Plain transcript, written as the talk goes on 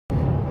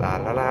La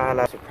la la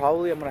la. So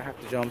probably I'm gonna have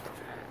to jump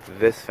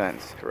this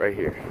fence right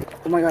here.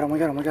 Oh my god, oh my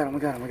god, oh my god, oh my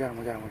god, oh my god, oh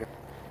my god, oh my god.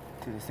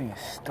 Dude, this thing is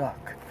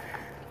stuck.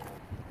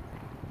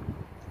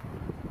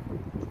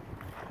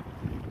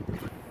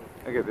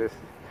 Look at this.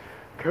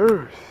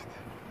 Cursed.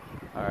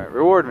 Alright,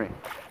 reward me.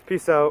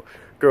 Peace out,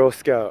 Girl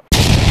Scout.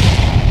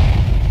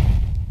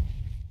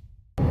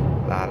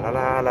 La la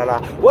la la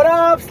la. What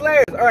up,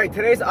 Slayers? Alright,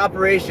 today's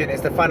operation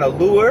is to find a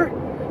lure,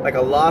 like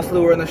a lost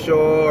lure on the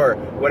shore, or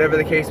whatever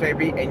the case may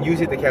be, and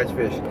use it to catch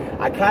fish.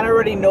 I kind of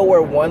already know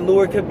where one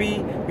lure could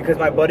be because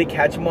my buddy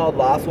Catch 'em All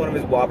lost one of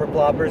his whopper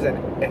ploppers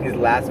in his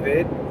last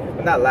vid.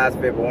 Well, not last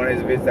vid, but one of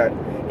his vids that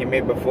he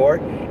made before,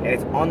 and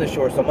it's on the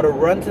shore. So I'm gonna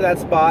run to that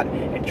spot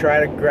and try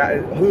to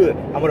grab.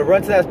 I'm gonna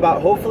run to that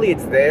spot. Hopefully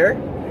it's there,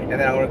 and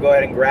then I'm gonna go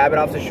ahead and grab it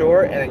off the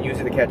shore and then use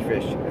it to catch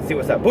fish. Let's see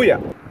what's up.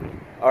 Booyah!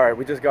 All right,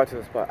 we just got to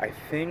the spot. I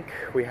think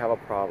we have a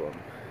problem.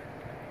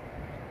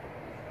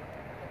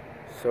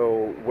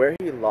 So where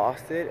he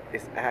lost it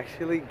is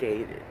actually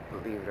gated,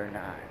 believe it or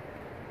not.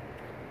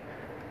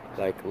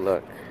 Like,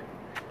 look.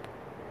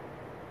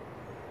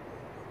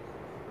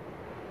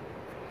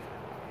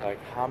 Like,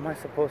 how am I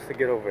supposed to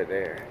get over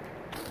there?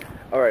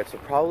 Alright, so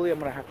probably I'm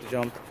gonna have to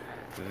jump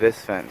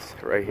this fence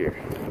right here.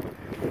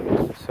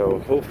 So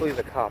hopefully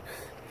the cops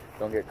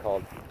don't get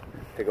called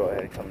to go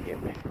ahead and come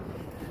get me.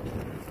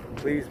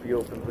 Please be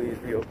open, please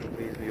be open,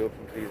 please be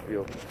open, please be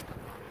open.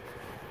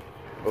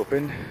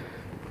 Open.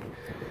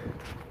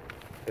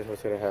 This is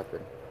what's gonna happen.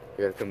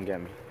 They gotta come get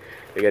me.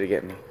 They gotta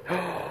get me.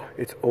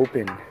 It's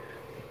open.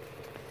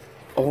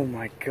 Oh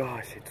my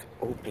gosh, it's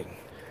open.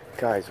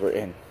 Guys, we're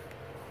in.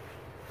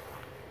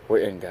 We're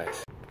in,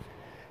 guys.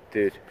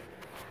 Dude,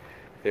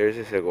 there's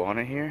this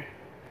iguana here.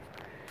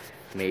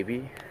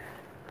 Maybe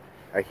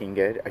I can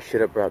get it. I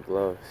should have brought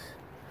gloves.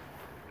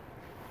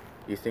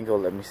 You think it'll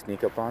let me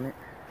sneak up on it?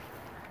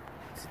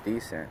 It's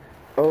decent.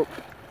 Oh,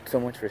 so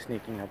much for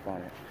sneaking up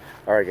on it.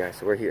 Alright guys,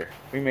 so we're here.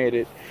 We made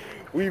it.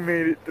 We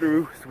made it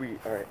through. Sweet.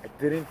 Alright, I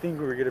didn't think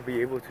we were going to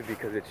be able to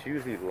because it's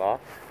usually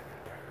locked.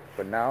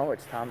 But now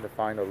it's time to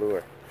find a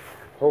lure.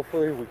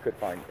 Hopefully we could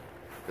find it.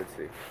 Let's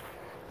see.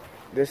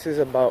 This is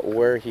about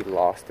where he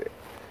lost it.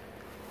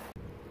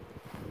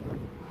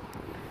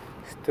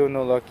 Still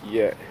no luck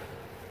yet.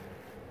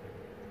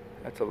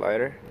 That's a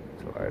lighter.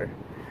 That's a lighter.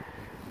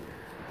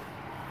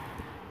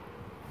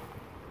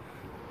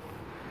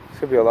 It's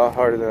gonna be a lot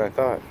harder than I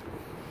thought.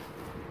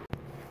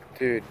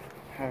 Dude,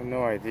 I have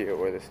no idea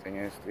where this thing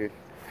is, dude.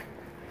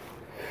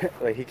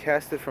 Like, he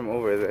cast it from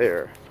over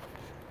there.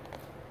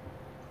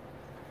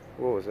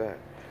 What was that?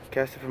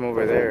 Cast it from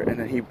over there, and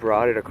then he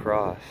brought it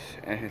across,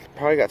 and it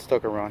probably got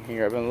stuck around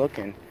here. I've been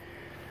looking.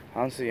 I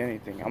don't see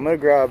anything. I'm gonna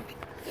grab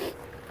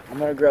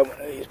one of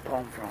these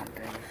palm frond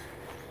things.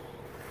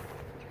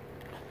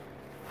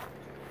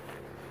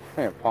 I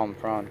think a palm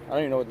frond. I don't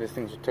even know what these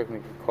things are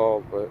technically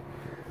called, but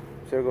I'm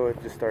just gonna go ahead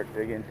and just start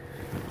digging.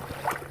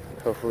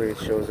 Hopefully it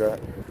shows up,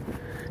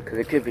 because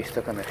it could be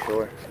stuck on the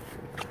shore.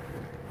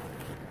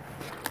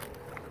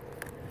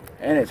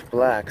 And it's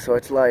black, so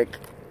it's like,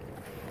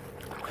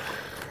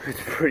 it's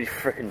pretty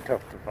freaking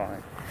tough to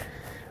find.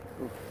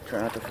 Ooh, try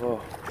not to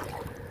fall.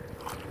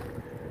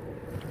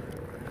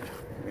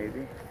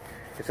 Maybe.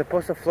 It's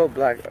supposed to float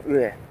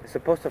It's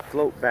supposed to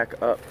float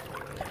back up.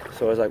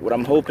 So it's like, what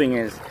I'm hoping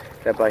is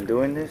that by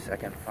doing this, I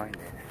can find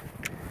it.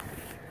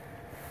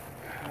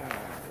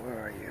 Where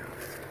are you?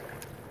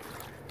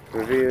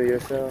 Reveal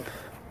yourself.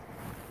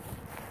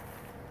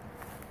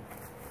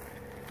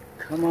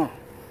 Come on.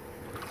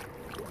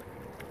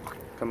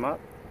 Come up?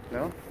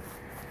 No?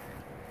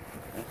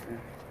 Okay.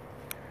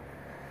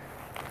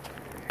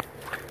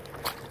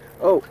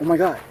 Oh my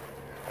god.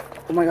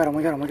 Oh my god, oh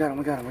my god, oh my god, oh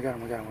my god, oh my god, oh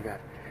my god, oh my god.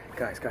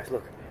 Guys,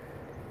 look.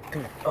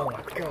 Dude, oh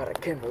my god, I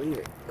can't believe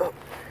it. Oh,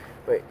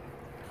 wait.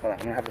 Hold on,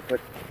 I'm gonna have to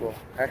put, well,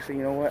 actually,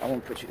 you know what? I'm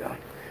gonna put you down.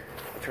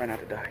 I'll try not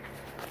to die.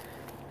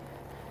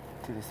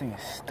 Dude, this thing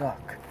is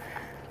stuck.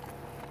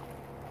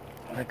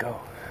 Let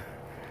go.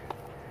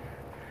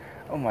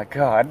 Oh my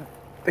god.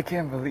 I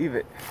can't believe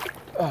it.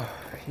 Oh,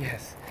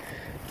 yes.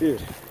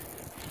 Dude,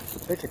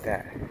 look at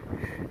that.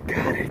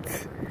 Got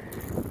it.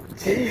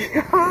 Gee.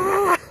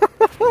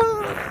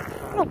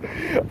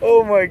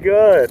 Oh my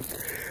god.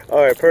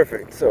 Alright,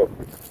 perfect. So,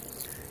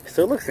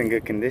 still looks in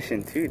good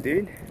condition too,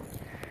 dude.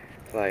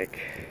 Like,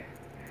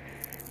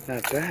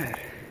 not bad.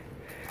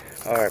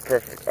 Alright,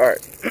 perfect.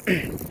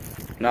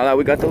 Alright. Now that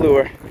we got the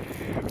lure,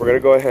 we're gonna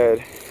go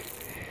ahead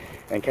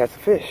and catch the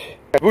fish.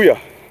 Booyah!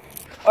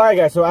 Alright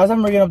guys, so as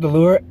I'm rigging up the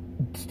lure,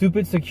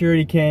 stupid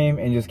security came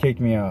and just kicked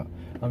me out.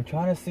 I'm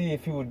trying to see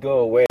if he would go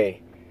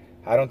away.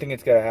 I don't think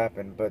it's gonna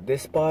happen, but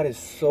this spot is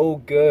so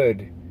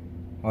good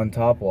on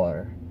top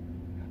water.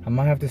 I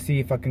might have to see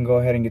if I can go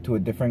ahead and get to a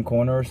different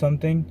corner or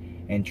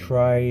something and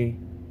try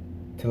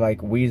to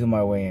like weasel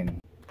my way in.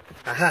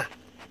 Aha!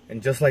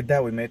 And just like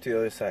that, we made it to the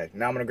other side.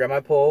 Now I'm gonna grab my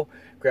pole,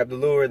 grab the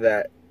lure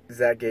that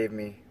Zach gave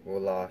me.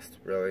 Well, lost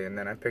really, and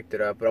then I picked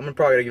it up, but I'm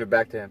probably gonna give it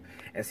back to him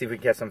and see if we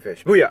can catch some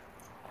fish. Booyah!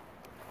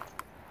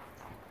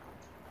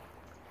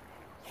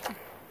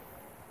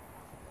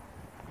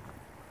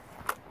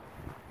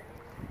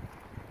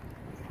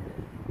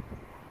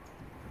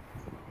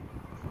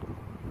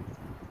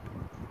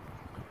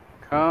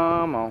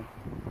 Come on.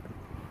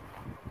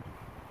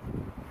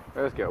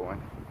 Let's get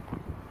one.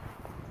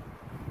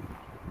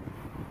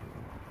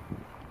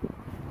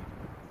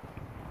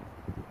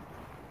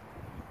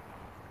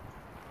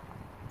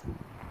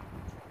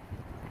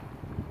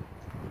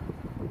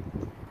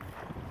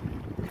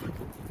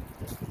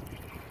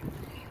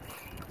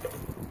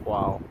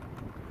 Wow.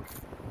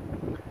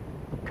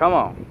 Come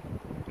on.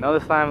 Another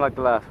slime like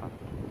the last one.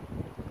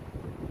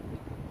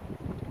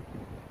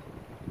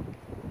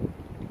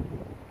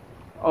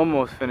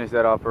 Almost finished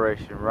that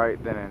operation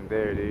right then and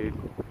there, dude.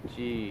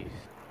 Jeez.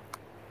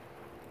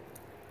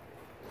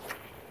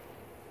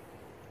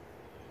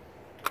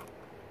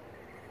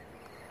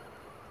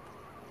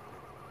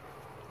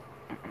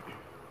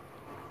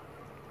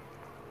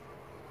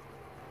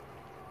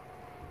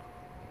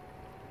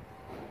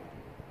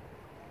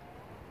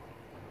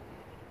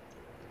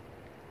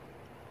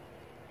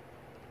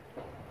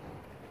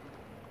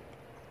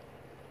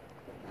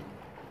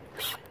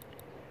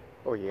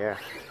 Oh yeah.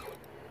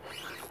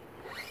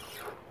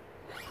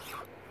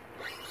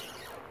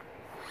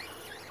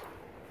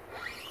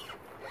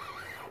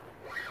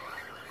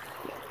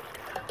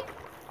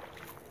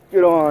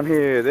 Get on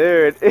here.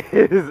 There it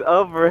is.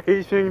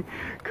 Operation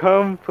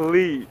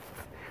complete.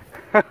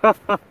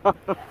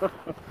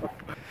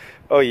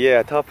 Oh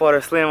yeah, top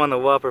water slam on the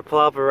whopper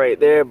plopper right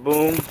there.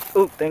 Boom.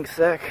 Oh, thanks,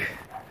 Zach,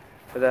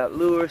 for that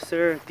lure,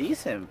 sir.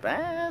 Decent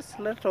bass.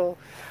 Little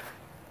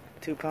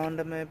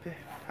 2-pounder maybe.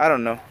 I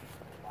don't know.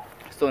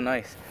 Still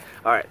nice.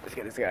 Alright, let's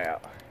get this guy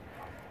out.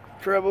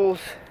 Trebles.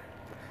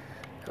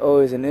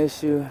 Always an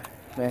issue.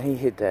 Man, he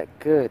hit that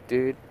good,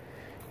 dude.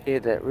 He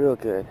hit that real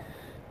good.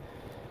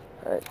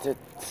 Alright,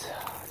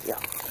 yeah.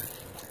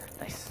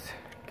 Nice.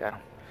 Got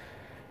him.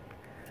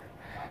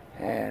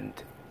 And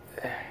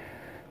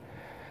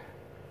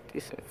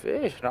decent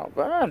fish, not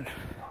bad.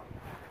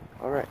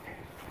 Alright.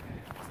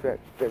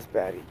 Best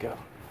baddie go.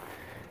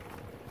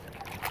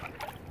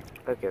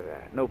 Look at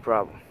that. No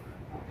problem.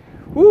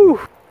 Woo!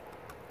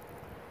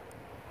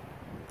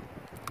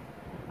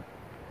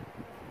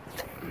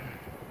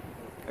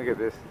 Look at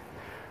this.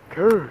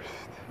 Cursed.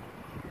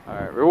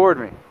 Alright, reward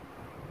me.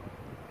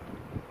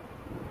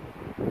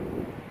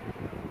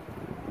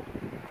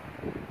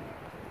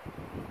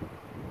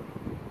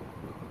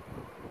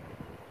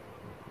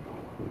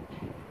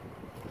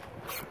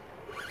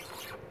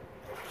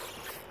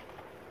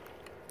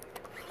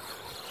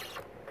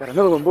 Got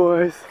another one,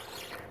 boys.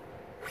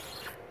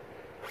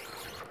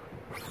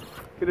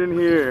 Get in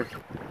here.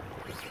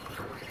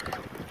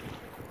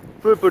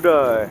 Flip or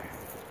die.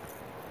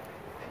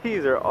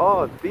 These are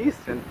all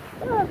decent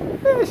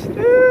fish,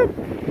 dude.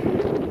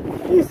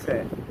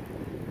 Decent.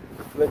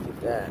 Look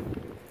at that.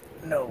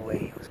 No way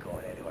he was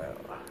going anywhere.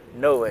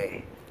 No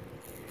way.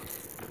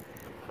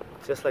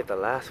 Just like the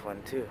last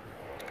one, too.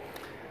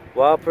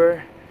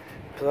 Whopper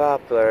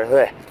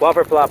plopper.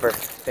 Whopper plopper.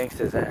 Thanks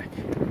to Zach.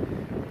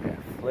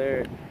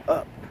 Flare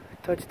up.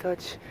 Touch,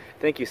 touch.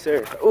 Thank you,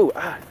 sir. Ooh,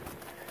 ah.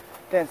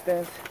 Dance,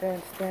 dance,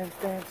 dance, dance,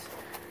 dance.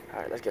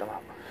 Alright, let's get him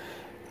out.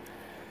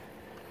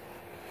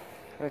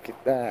 Look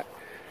at that.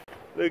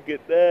 Look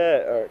at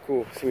that. Alright,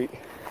 cool, sweet.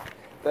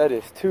 That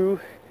is 2.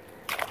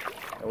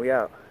 And we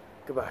out.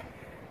 Goodbye.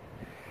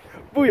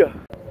 Booyah!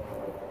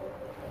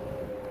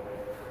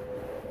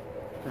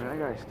 Man, that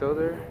guy's still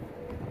there?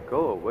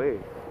 Go away.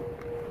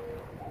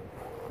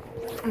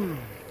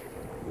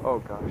 Oh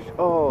gosh.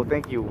 Oh,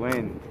 thank you,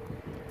 wind.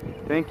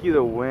 Thank you,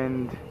 the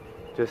wind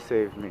just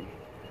saved me.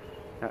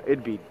 Now,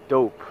 it'd be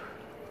dope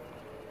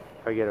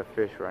if I get a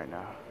fish right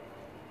now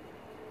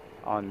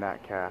on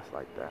that cast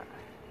like that.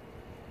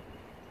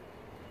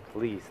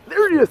 Please.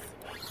 There it is!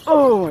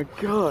 Oh my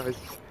gosh.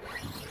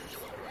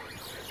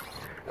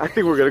 I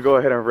think we're gonna go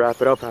ahead and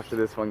wrap it up after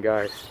this one,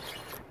 guys.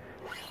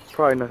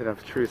 Probably nothing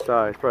of true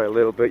size, probably a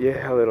little bit.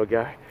 Yeah, a little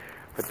guy.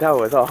 But that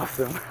was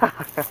awesome.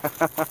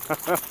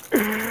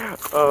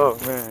 Oh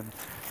man.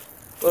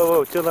 Whoa,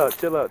 whoa, chill out,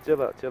 chill out,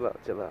 chill out, chill out,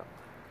 chill out.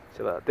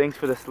 Chill out. Thanks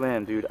for the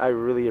slam, dude. I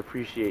really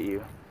appreciate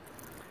you.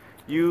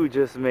 You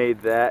just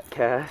made that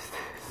cast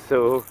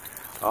so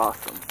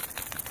awesome.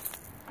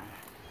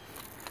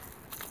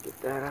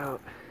 Get that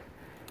out.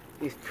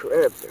 These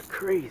trebs are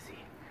crazy.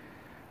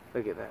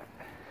 Look at that.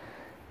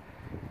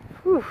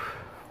 Whew.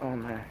 Oh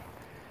man.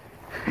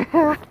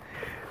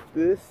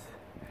 This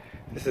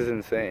is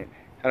insane.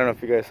 I don't know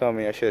if you guys saw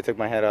me. I should have took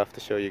my hat off to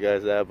show you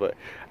guys that, but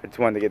I just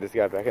wanted to get this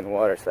guy back in the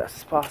water as fast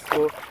as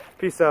possible.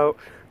 Peace out,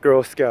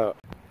 Girl Scout.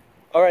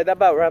 Alright, that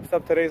about wraps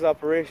up today's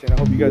operation. I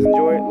hope you guys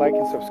enjoy it. Like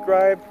and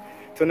subscribe.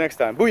 Till next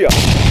time.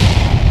 Booyah!